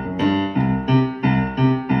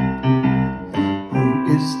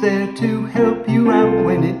is there to help you out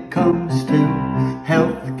when it comes to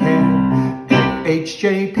health care?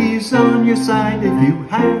 FHJP's on your side if you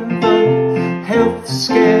have a health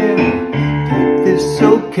scare. Take this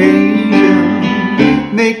occasion,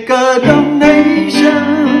 make a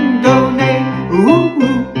donation, donate, ooh.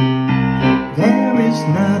 There is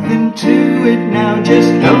nothing to it now,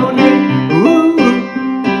 just donate, ooh.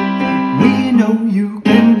 We know you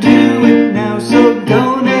can do it now, so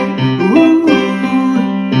donate, ooh.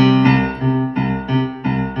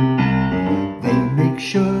 They make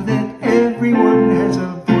sure that everyone has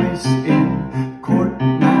a voice in court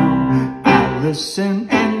now. Alison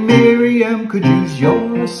and Miriam could use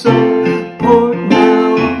your support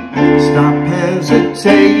now. Stop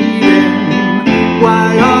hesitating.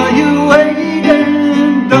 Why are you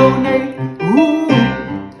waiting? Donate, ooh.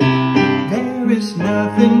 There is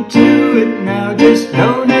nothing to it now, just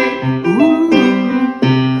donate, ooh.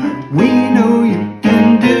 We know you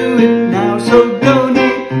can do it now, so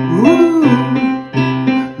donate, ooh.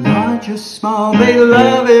 Large or small, they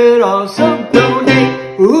love it all, so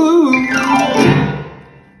donate, ooh.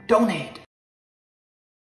 Donate.